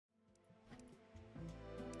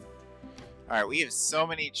Alright, we have so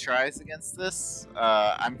many tries against this.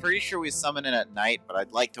 I'm pretty sure we summon it at night, but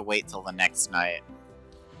I'd like to wait till the next night.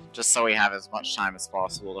 Just so we have as much time as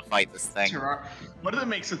possible to fight this thing. What if it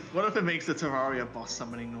makes a Terraria boss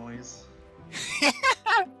summoning noise?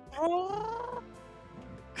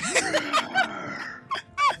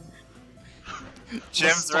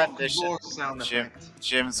 Jim's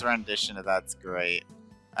rendition of that's great.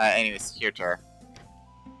 Anyways, your turn.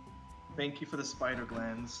 Thank you for the spider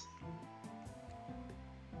glands.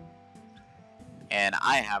 And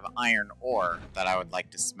I have iron ore that I would like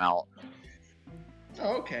to smelt.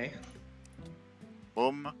 Oh, okay.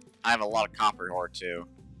 Boom. I have a lot of copper ore too.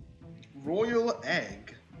 Royal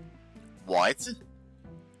egg. What?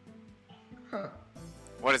 Huh.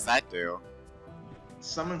 What does that do?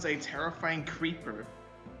 Summons a terrifying creeper.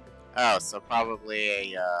 Oh, so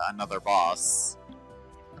probably another boss.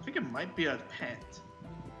 I think it might be a pet.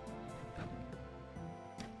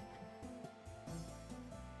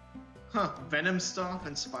 Huh, venom staff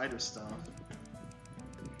and spider staff.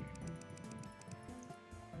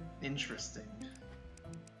 Interesting.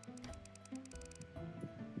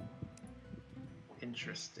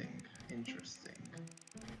 Interesting.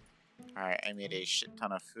 Alright, I made a shit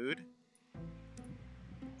ton of food.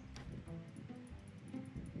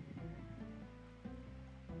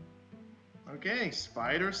 Okay,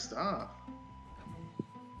 spider stuff.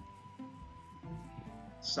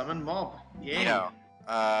 Summon mob. Yeah.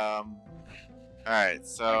 Alright,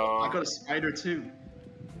 so... I got a spider too.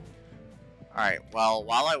 Alright, well,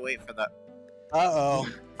 while I wait for the... Uh-oh.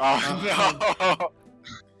 Oh, no!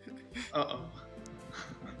 Uh-oh.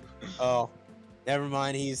 Oh. Never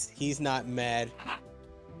mind, he's not mad.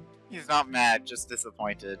 He's not mad, just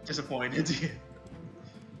disappointed. Disappointed.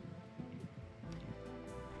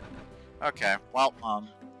 Okay, well,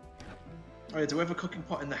 Alright, do we have a cooking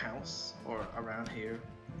pot in the house? Or around here?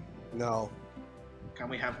 No. Can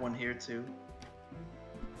we have one here too?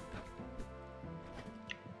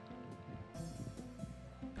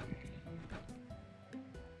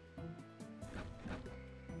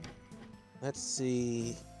 Let's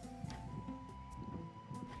see.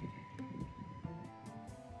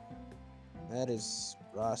 That is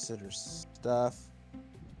Rossiter's stuff.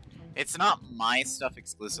 it's not my stuff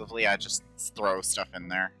exclusively, I just throw stuff in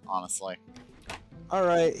there, honestly.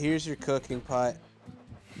 Alright, here's your cooking pot.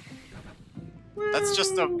 That's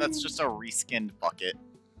just a reskinned bucket.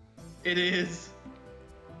 It is.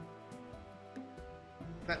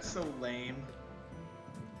 That's so lame.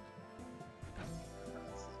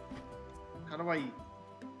 How do I?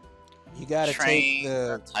 You gotta take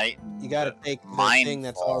the Titan. You gotta take the thing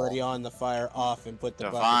that's already on the fire off and put the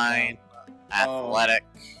Divine, bucket down. Athletic.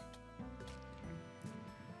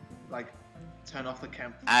 Like, turn off the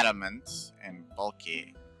camp. Adamant and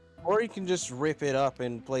bulky. Or you can just rip it up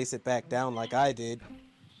and place it back down like I did.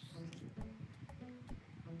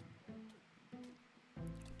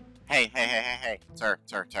 Hey, Tur.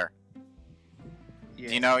 Yeah.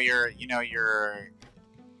 Do you know your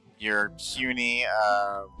puny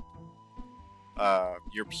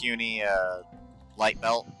light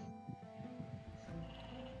belt?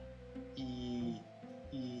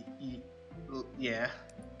 Yeah.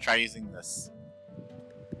 Try using this.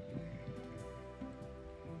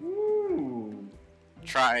 Ooh.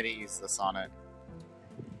 Try to use this on it.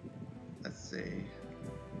 Let's see.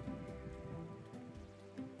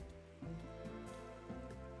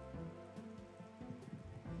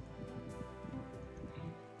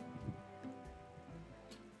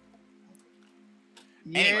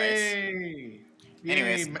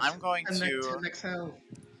 Anyways, I'm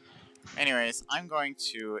going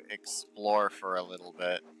to explore for a little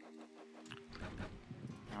bit.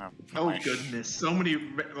 Oh goodness, so many.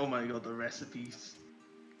 Oh my god, the recipes.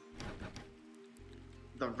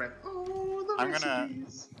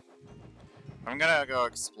 Recipes. I'm gonna go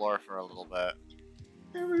explore for a little bit.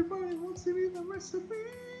 Everybody wants to be the recipe.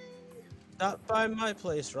 Stop by my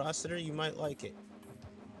place, Rossiter. You might like it.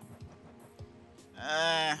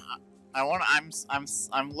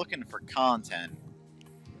 I'm looking for content.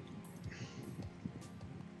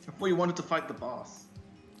 I thought you wanted to fight the boss.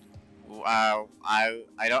 I'm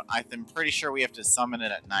pretty sure we have to summon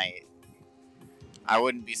it at night. I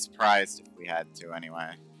wouldn't be surprised if we had to anyway.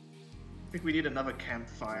 I think we need another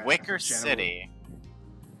campfire. Wicker City.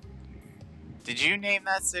 Did you name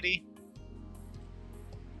that city?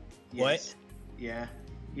 Yes. What? Yeah,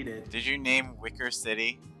 he did. Did you name Wicker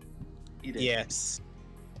City? He did. Yes.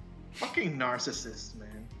 Fucking narcissist,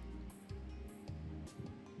 man.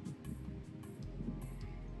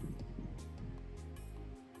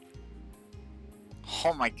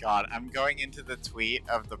 Oh my god, I'm going into the tweet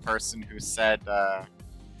of the person who said,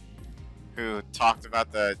 who talked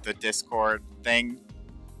about the Discord thing.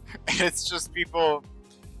 It's just people.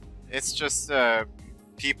 It's just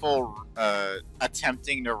people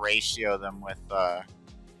attempting to ratio them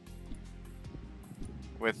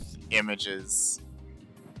with images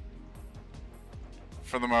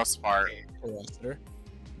for the most part. Rossiter.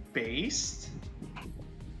 Based?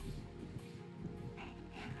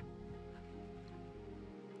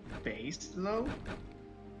 Based though?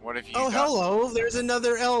 What have you Oh, done? hello! There's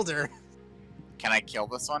another elder. Can I kill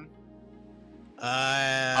this one?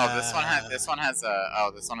 Oh, This one has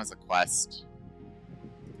a quest.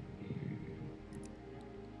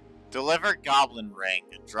 Deliver goblin ring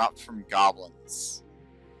dropped from goblins.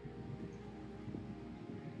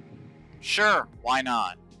 Sure, why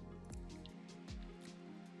not?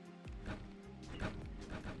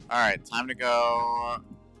 Alright, time to go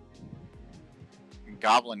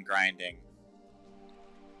goblin grinding.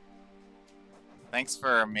 Thanks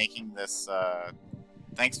for making this,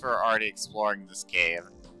 thanks for already exploring this cave.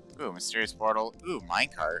 Ooh, mysterious portal. Ooh,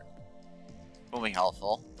 minecart. Will be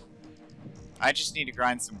helpful. I just need to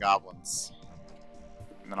grind some goblins.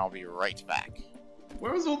 And then I'll be right back.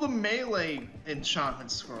 Where was all the melee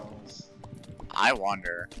enchantment scrolls? I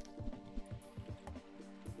wonder.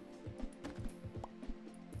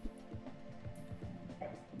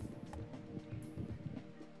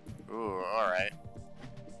 Ooh, alright.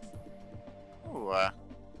 Ooh,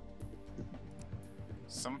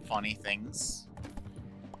 some funny things.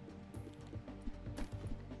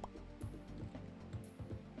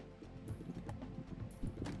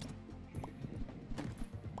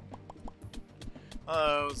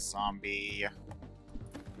 Hello, zombie.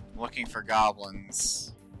 Looking for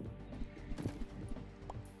goblins.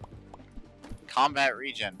 Combat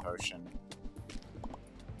regen potion.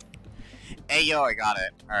 Hey, yo, I got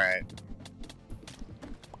it. Alright.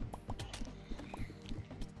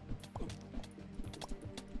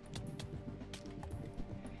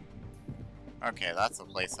 Okay, that's a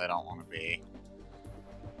place I don't want to be.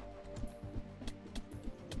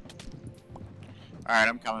 Alright,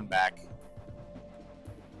 I'm coming back.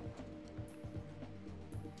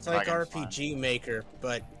 It's like RPG Maker,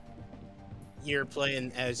 but you're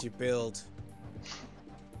playing as you build.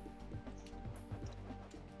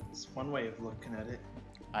 It's one way of looking at it.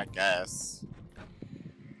 I guess.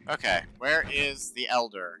 Okay, where is the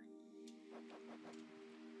Elder?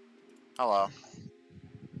 Hello.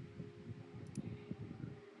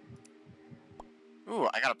 Ooh,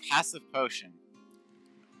 I got a passive potion.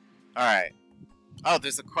 Alright. Oh,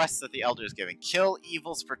 there's a quest that the Elder is giving. Kill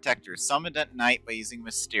Evil's Protector, summoned at night by using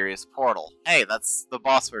mysterious portal. Hey, that's the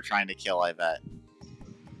boss we're trying to kill, I bet.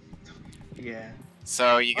 Yeah.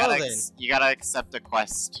 So you gotta then. you gotta accept a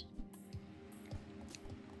quest.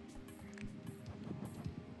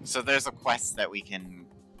 So there's a quest that we can.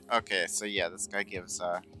 Okay, so yeah, this guy gives.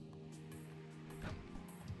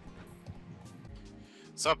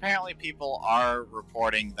 So apparently, people are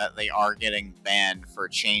reporting that they are getting banned for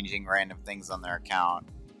changing random things on their account.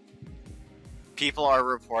 People are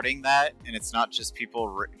reporting that, and it's not just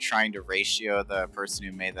people trying to ratio the person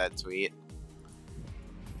who made that tweet.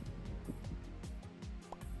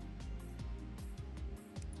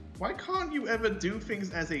 Why can't you ever do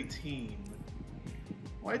things as a team?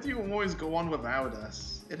 Why do you always go on without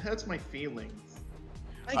us? It hurts my feelings.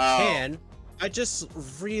 I can. I just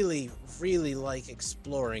really, really like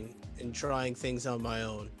exploring and trying things on my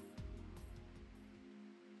own.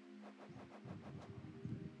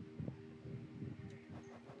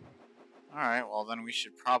 Alright, well then we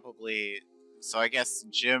should probably... So I guess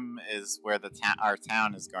Jim is where our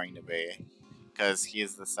town is going to be. Because he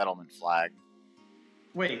is the settlement flag.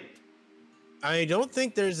 Wait. I don't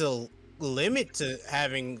think there's a limit to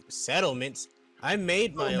having settlements. I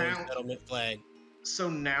made my own settlement flag.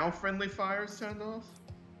 So now friendly fire is turned off?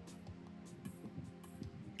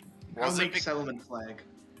 Was I'll it make settlement flag.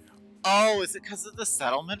 Oh, is it because of the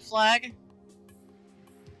settlement flag?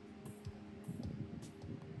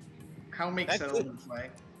 How make settlement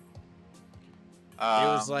flag? It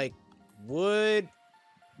was like wood,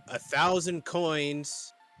 1,000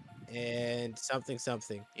 coins, and something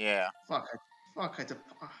something. Yeah. Fuck, God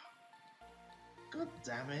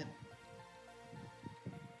damn it.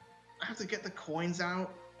 I have to get the coins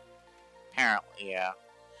out. Apparently, yeah.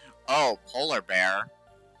 Oh, polar bear.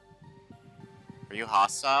 Are you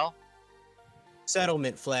hostile?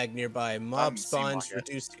 Settlement flag nearby. Mob Doesn't seem spawns like it.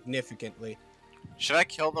 reduced significantly. Should I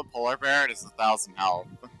kill the polar bear? It is 1,000 health.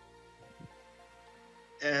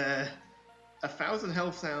 1,000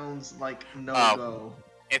 health sounds like no go.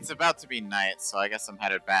 It's about to be night, so I guess I'm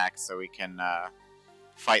headed back so we can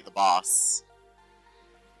fight the boss.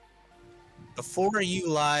 Before you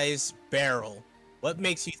lies Beryl. What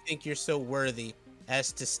makes you think you're so worthy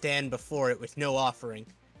as to stand before it with no offering?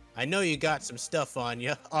 I know you got some stuff on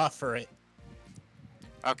you. Offer it.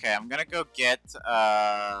 Okay, I'm gonna go get,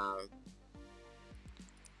 I'm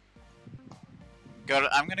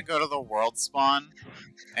gonna go to the world spawn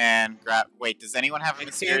and grab. Wait, does anyone have a I can't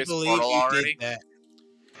mysterious believe portal you already? did that.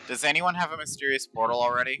 Does anyone have a mysterious portal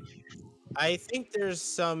already? I think there's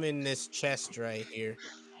some in this chest right here.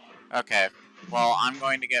 Okay, well, I'm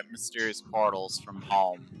going to get mysterious portals from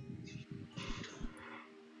home.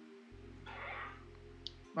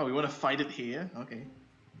 Oh, we want to fight it here? Okay.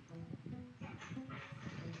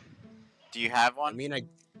 Do you have one? I mean,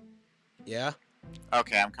 yeah.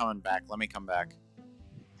 Okay, I'm coming back. Let me come back.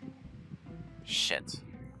 Shit.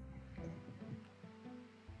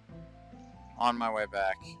 On my way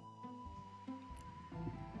back.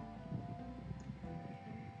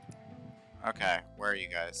 Okay, where are you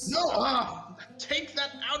guys? No! Take that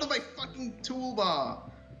out of my fucking toolbar!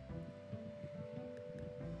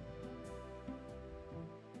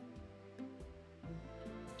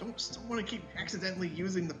 Don't want to keep accidentally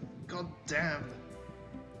using the goddamn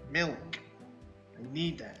milk. I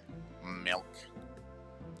need that. Milk.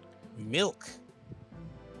 Milk.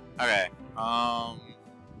 Okay,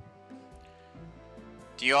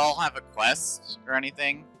 do you all have a quest or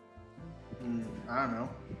anything? I don't know.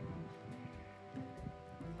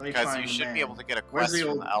 Let me Because find you the should man. be able to get a Where's quest from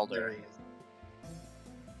old... the There Elder. he is.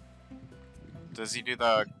 Does he do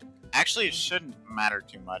the... Actually, it shouldn't matter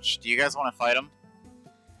too much. Do you guys want to fight him?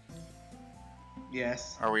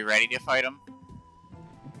 Yes. Are we ready to fight him?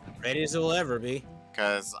 Ready as it'll ever be.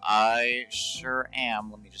 Because I sure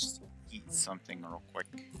am. Let me just eat something real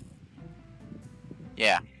quick.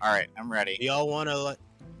 Yeah, alright, I'm ready. Y'all want to...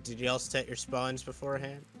 Did y'all set your spawns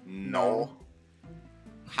beforehand? No.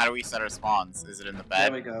 How do we set our spawns? Is it in the There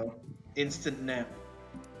bed? we go. Instant nap.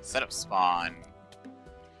 Set up spawn.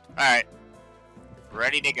 Alright.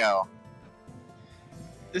 Ready to go.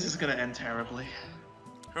 This is gonna end terribly.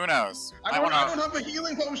 Who knows? I don't have a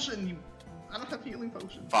healing potion! I don't have healing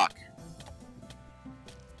potion. Fuck.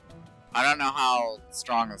 I don't know how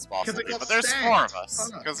strong this boss will it be, got but there's stacked. 4 of us.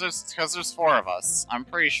 Fuck. Because there's 4 of us. I'm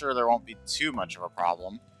pretty sure there won't be too much of a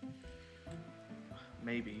problem.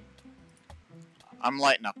 Maybe. I'm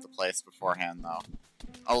lighting up the place beforehand, though.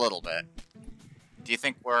 A little bit. Do you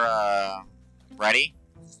think we're, ready?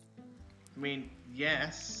 I mean,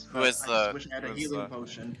 yes. Who but is I the- just wish I had a who is healing the-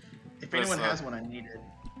 potion. If who is anyone the- has one, I need it.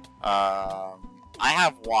 I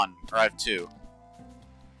have 1, or I have 2.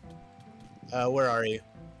 Where are you?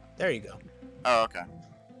 There you go. Oh, okay.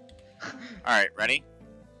 Alright, ready?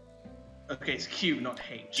 Okay, it's Q, not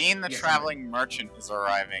H. Dean the Yes, Traveling Merchant is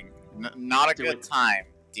arriving. Not a Do good it. time,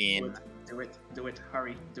 Do Dean. it, do it, do it,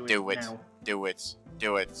 hurry, do it, Do it. now, Do it.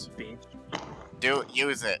 Do it. bitch.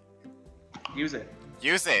 Use it. Use it.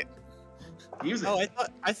 Use it. Use it. Oh,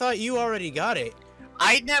 I thought you already got it.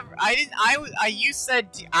 You said,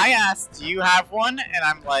 I asked, do you have one? And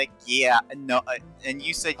I'm like, yeah, no, and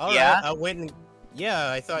you said, All yeah. right, I went and... Yeah,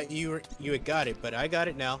 I thought you had got it, but I got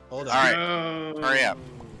it now. Hold on. All right. No. Hurry up.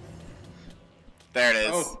 There it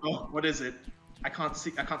is. Oh, what is it? I can't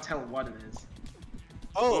tell what it is.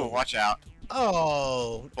 Oh, watch out.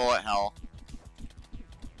 Oh, Bullet hell.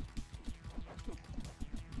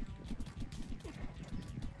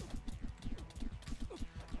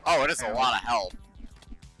 Oh, it is a lot of health.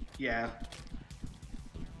 Yeah.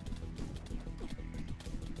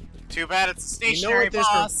 Too bad it's a You know stationary what this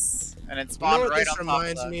boss, and it you spawned know what right this on top of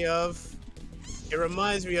reminds that. me of? It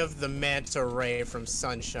reminds me of the manta ray from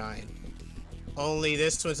Sunshine. Only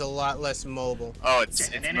this one's a lot less mobile. Oh, it's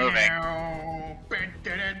moving.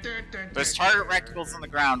 There's target reticles on the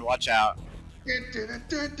ground. Watch out.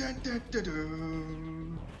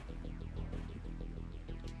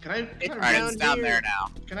 Can I It- Alright, Down it's down here. there now.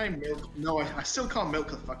 can I milk? No, I still can't milk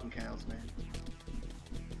the fucking cows, man.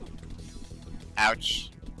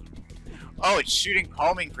 Ouch. Oh, it's shooting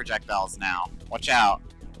homing projectiles now. Watch out.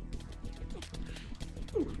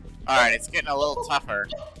 Alright, it's getting a little tougher.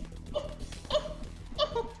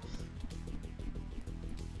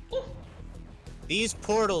 These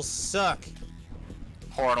portals suck.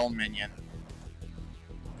 Portal minion.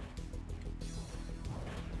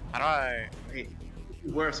 How do I... Wait,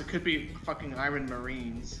 worse, it could be fucking Iron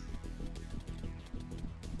Marines.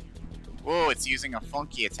 Whoa, it's using a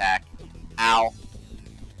funky attack. Ow.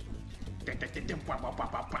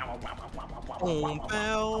 Boom,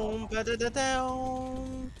 bow,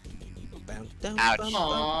 ba-da-da-down. Bow, down, Ouch. bum,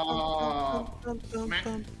 Aw. bum, bum, bum, Man,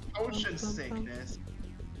 bum, Ocean bum, bum. sickness.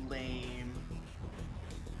 Lame.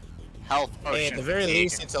 Health potion. Hey, at the very fatigue.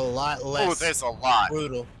 least, it's a lot Oh, less there's a lot.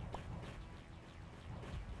 brutal.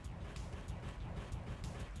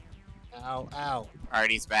 Ow, ow.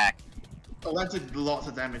 Alright, he's back. Oh, that did lots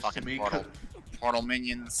of damage Fucking to me. portal. Portal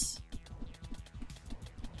minions.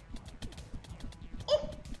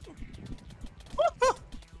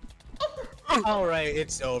 Alright,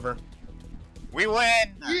 it's over. We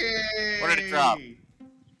win! Yay! What did it drop?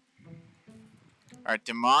 Alright,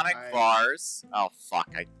 demonic bars. Oh, fuck.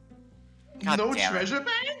 God no damn it. treasure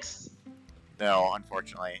bags? No,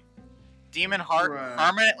 unfortunately. Demon Heart Right.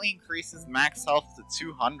 permanently increases max health to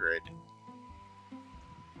 200.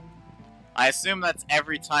 I assume that's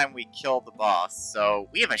every time we kill the boss, so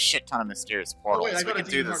we have a shit ton of mysterious portals. Oh, wait, I we got can a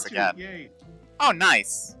do Demon this Heart again. too. Yay. Oh,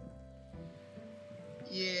 nice!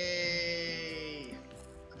 Yay!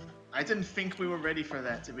 I didn't think we were ready for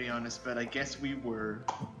that, to be honest, but I guess we were.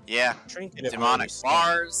 Yeah. Trinket of Demonic Holy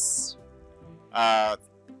bars.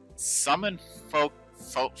 Summon what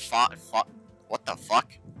the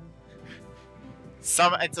fuck?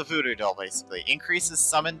 It's a voodoo doll, basically. Increases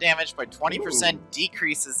summon damage by 20%,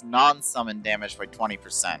 decreases non-summon damage by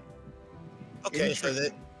 20%. Okay, so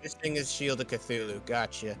this thing is Shield of Cthulhu.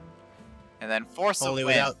 Gotcha. And then Force Only of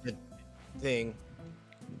Wind. without the thing.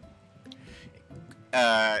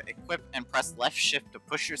 Equip and press left shift to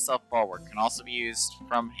push yourself forward. Can also be used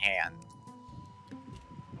from hand.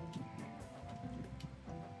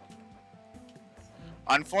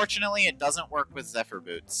 Unfortunately, it doesn't work with Zephyr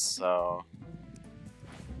Boots, so...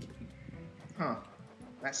 Huh.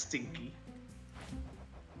 That's stinky.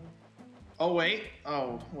 Oh, wait.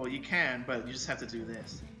 Oh, well, you can, but you just have to do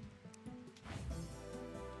this.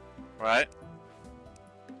 What?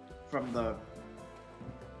 From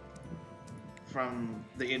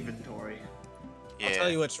the inventory. Yeah. I'll tell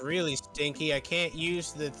you what's really stinky. I can't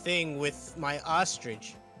use the thing with my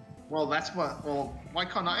ostrich. Well, that's what. Well, why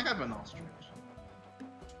can't I have an ostrich?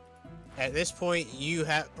 At this point, you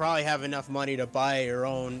probably have enough money to buy your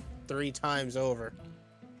own 3 times over.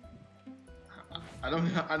 I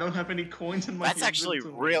don't have any coins in my. That's actually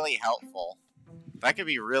inventory. really helpful. That could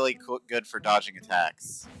be really good for dodging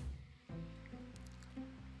attacks.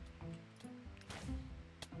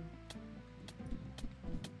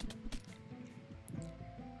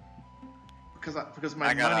 Because my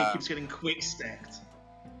I gotta- money keeps getting quick stacked.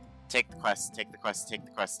 Take the quest, take the quest, take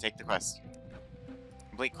the quest, take the quest.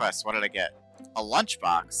 Complete quest, what did I get? A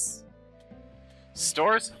lunchbox.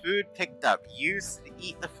 Stores food picked up. Used to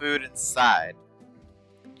eat the food inside.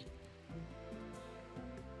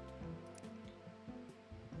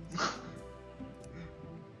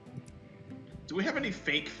 Do we have any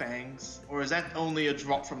fake fangs, or is that only a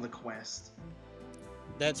drop from the quest?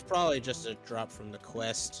 That's probably just a drop from the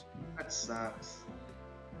quest. That sucks.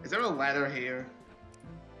 Is there a ladder here?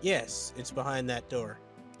 Yes, it's behind that door.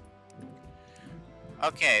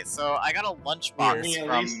 Okay, so I got a lunchbox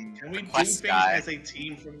from Can the we do quest things guy. as a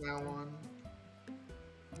team from now on?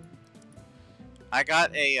 I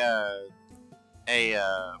got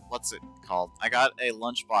what's it called? I got a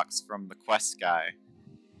lunchbox from the quest guy.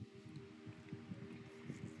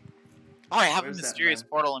 Oh, I have Where's a that mysterious man?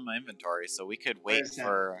 portal in my inventory, so we could wait Where's that?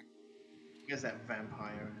 for... Where's that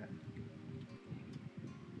vampire at?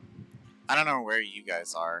 I don't know where you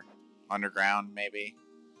guys are. Underground, maybe?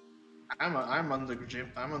 I'm under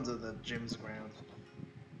the gym's ground.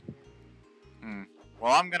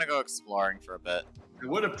 Well, I'm gonna go exploring for a bit. I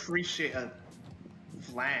would appreciate a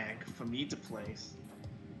flag for me to place.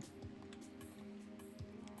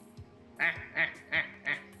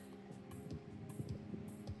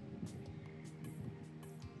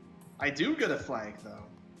 I do get a flag though.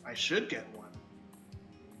 I should get one.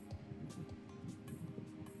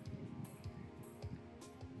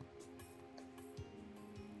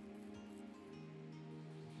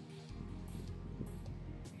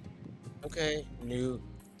 Okay, new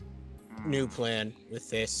plan with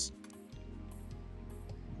this.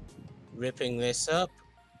 Ripping this up.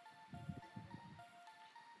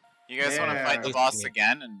 You guys want to Yeah. fight the boss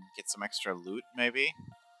again and get some extra loot, maybe?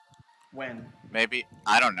 When? Maybe?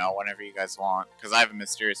 I don't know, whenever you guys want. Because I have a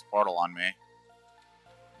mysterious portal on me.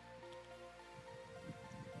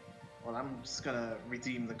 Well, I'm just gonna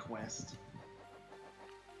redeem the quest.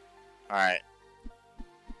 Alright.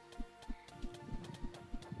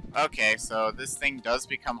 Okay, so this thing does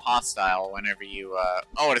become hostile whenever you,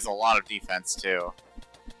 Oh, it has a lot of defense, too.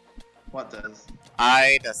 What does?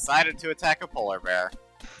 I decided to attack a polar bear.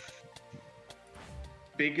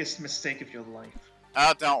 Biggest mistake of your life.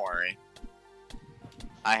 Oh, don't worry.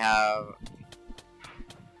 I have...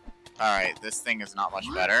 Alright, this thing is not much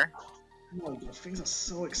What? better. Oh my god, things are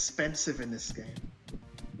so expensive in this game.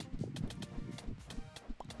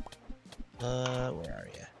 Where are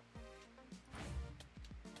you?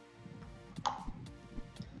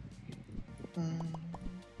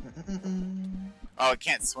 Oh, it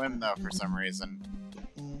can't swim though for some reason.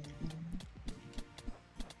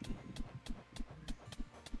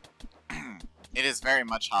 It is very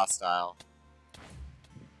much hostile.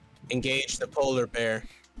 Engage the polar bear.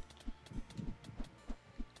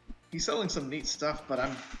 He's selling some neat stuff, but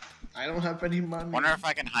I don't have any money. Wonder if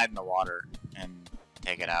I can hide in the water and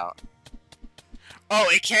take it out. Oh,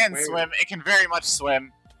 it can swim. It can very much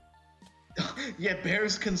swim. Yeah,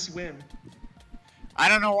 bears can swim. I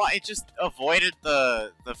don't know why it just avoided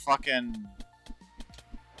the fucking.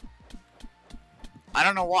 I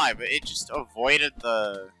don't know why, but it just avoided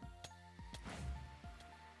the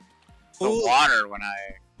water when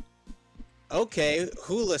I. Okay,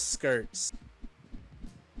 hula skirts.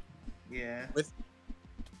 Yeah.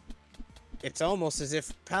 It's almost as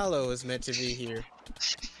if Paolo is meant to be here.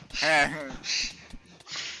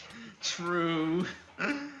 True.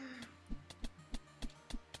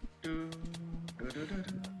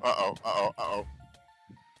 Uh-oh.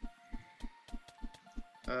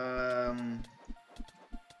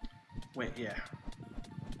 Wait, yeah.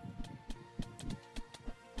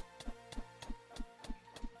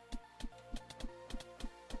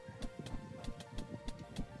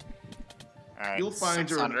 Alright, You'll find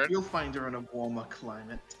 600. her in a warmer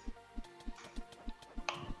climate.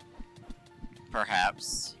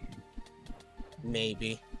 Perhaps.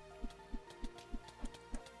 Maybe.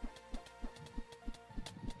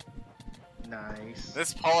 Nice.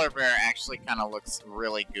 This polar bear actually kind of looks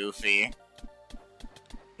really goofy.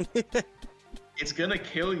 It's gonna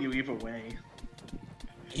kill you either way.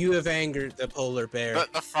 You have angered the polar bear.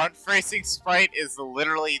 The front-facing sprite is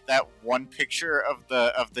literally that one picture of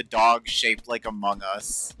the dog shaped like Among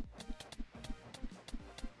Us.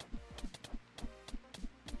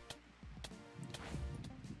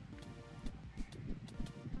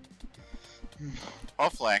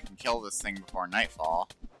 Hopefully I can kill this thing before nightfall.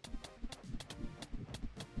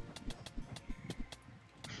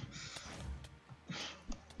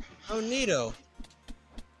 Oh, neato.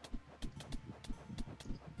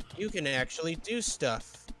 You can actually do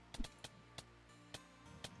stuff.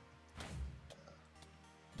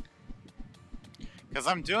 Because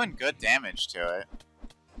I'm doing good damage to it.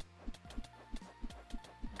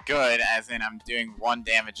 Good, as in I'm doing 1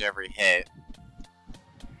 damage every hit.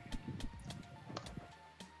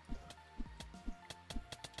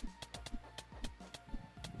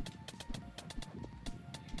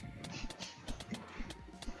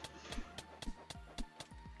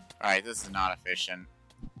 Alright, this is not efficient.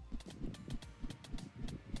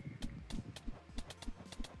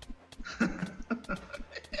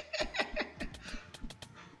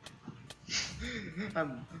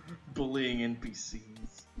 I'm bullying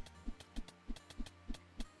NPCs.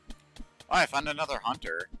 Oh, I found another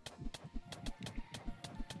hunter.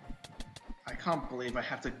 I can't believe I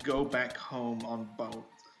have to go back home on boat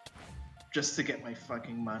just to get my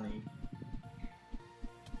fucking money.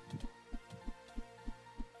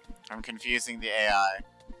 I'm confusing the AI.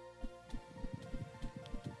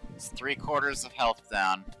 It's 3/4 of health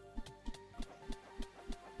down.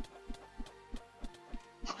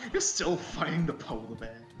 You're still fighting the polar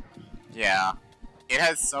bear. Yeah. It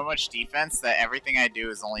has so much defense that everything I do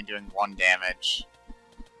is only doing 1 damage.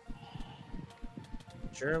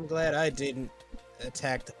 Sure, I'm glad I didn't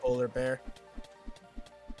attack the polar bear.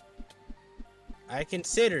 I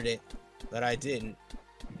considered it, but I didn't.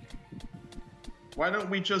 Why don't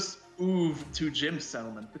we just move to Jim's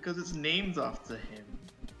settlement? Because it's named after him.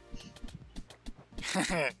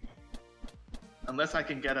 Unless I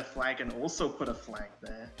can get a flag and also put a flag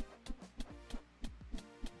there.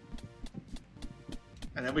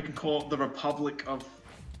 And then we can call it the Republic of...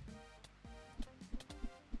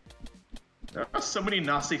 There are so many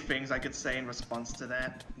nasty things I could say in response to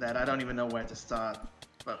that I don't even know where to start.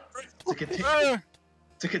 But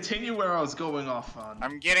to continue where I was going off on...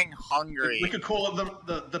 I'm getting hungry. We could call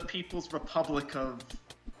it the People's Republic of...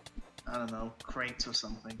 I don't know, crates or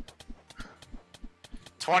something.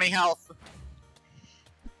 20 health.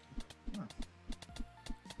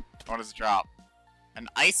 What does it drop? An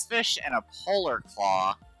ice fish and a polar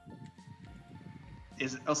claw.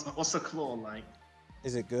 What's a claw like?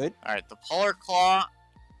 Is it good? Alright, the polar claw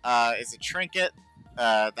is a trinket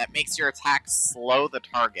that makes your attack slow the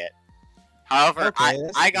target. However, Okay,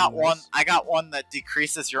 I got nice. I got one that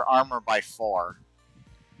decreases your armor by 4.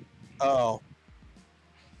 Oh.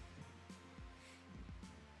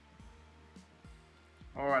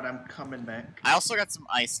 Alright, I'm coming back. I also got some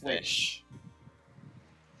ice fish.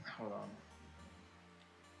 Hold on.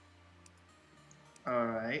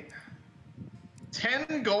 Alright.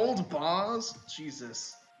 10 gold bars?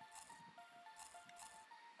 Jesus.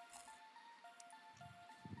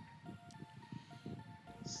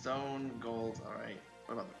 Stone, gold. All right.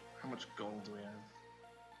 What about how much gold do we have?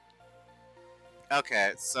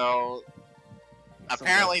 Okay, so Some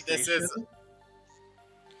apparently this is. devastation?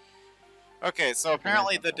 Okay, so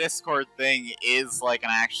apparently the Discord thing is like an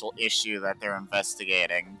actual issue that they're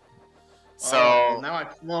investigating. So Oh, now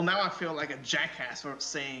I feel like a jackass for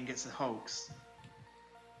saying it's a hoax.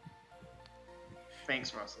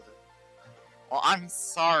 Thanks, Rossiter. well, I'm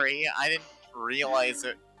sorry, I didn't realize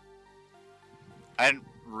it. I didn't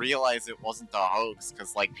realize it wasn't a hoax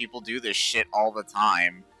because like people do this shit all the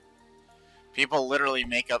time. People literally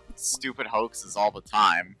make up stupid hoaxes all the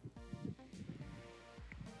time.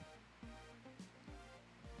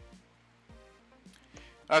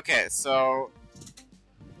 Okay, so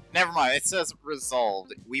never mind. It says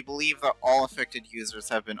resolved. We believe that all affected users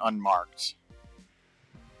have been unmarked.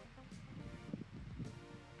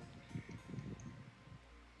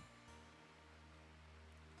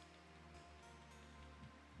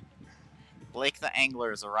 Blake the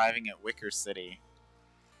Angler is arriving at Wicker City.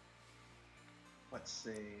 Let's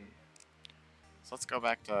see. So let's go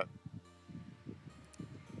back to...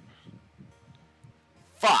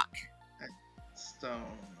 Fuck! Stone.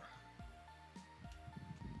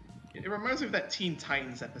 It reminds me of that Teen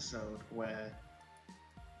Titans episode where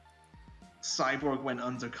Cyborg went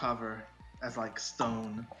undercover as like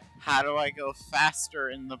Stone. How do I go faster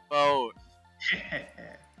in the boat?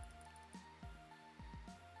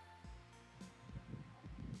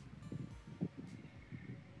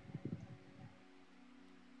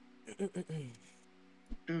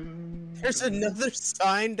 There's another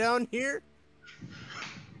sign down here.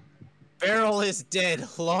 Beryl is dead.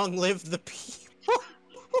 Long live the people.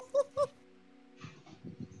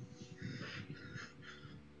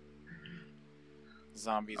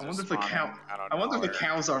 Zombies I are wonder if the spawning. cow. I wonder if the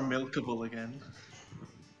cows are milkable again.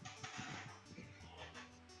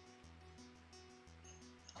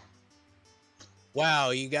 Wow,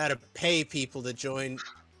 you gotta pay people to join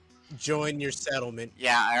your settlement.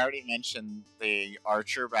 Yeah, I already mentioned the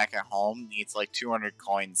archer back at home needs like 200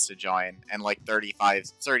 coins to join, and like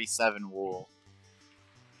 37 wool.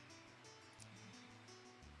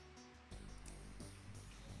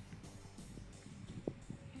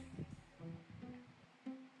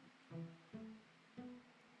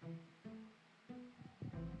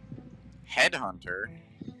 Headhunter?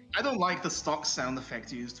 I don't like the stock sound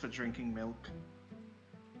effect used for drinking milk.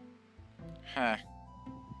 Huh.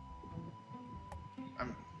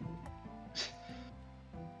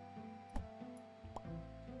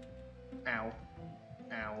 Ow.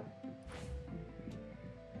 Ow.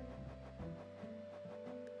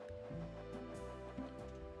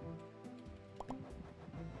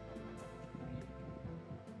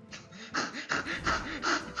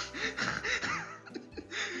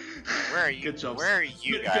 Where are you? Good job. Where are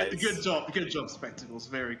you guys? Good job, Spectacles.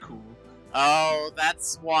 Very cool. Oh,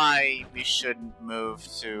 that's why we shouldn't move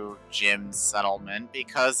to Jim's settlement,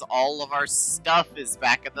 because all of our stuff is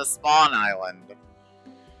back at the spawn island.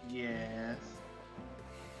 Yes.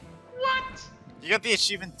 What? You got the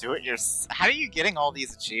achievement, do it yourself. How are you getting all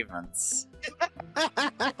these achievements?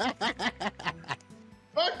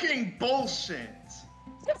 Fucking bullshit.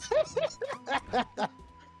 That's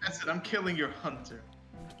it, I'm killing your hunter.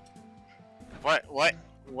 What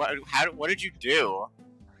did you do?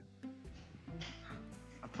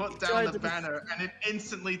 I put down the banner and it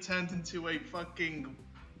instantly turned into a fucking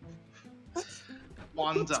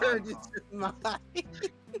wonder Turned icon. into mine. It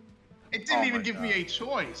didn't Oh even my give God. me a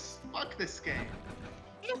choice. Fuck this game.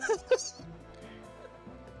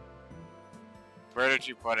 Where did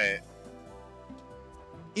you put it?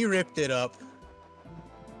 He ripped it up.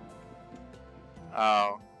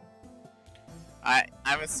 Oh.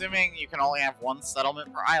 I'm assuming you can only have one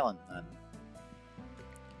settlement per island then.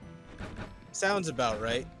 Sounds about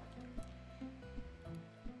right.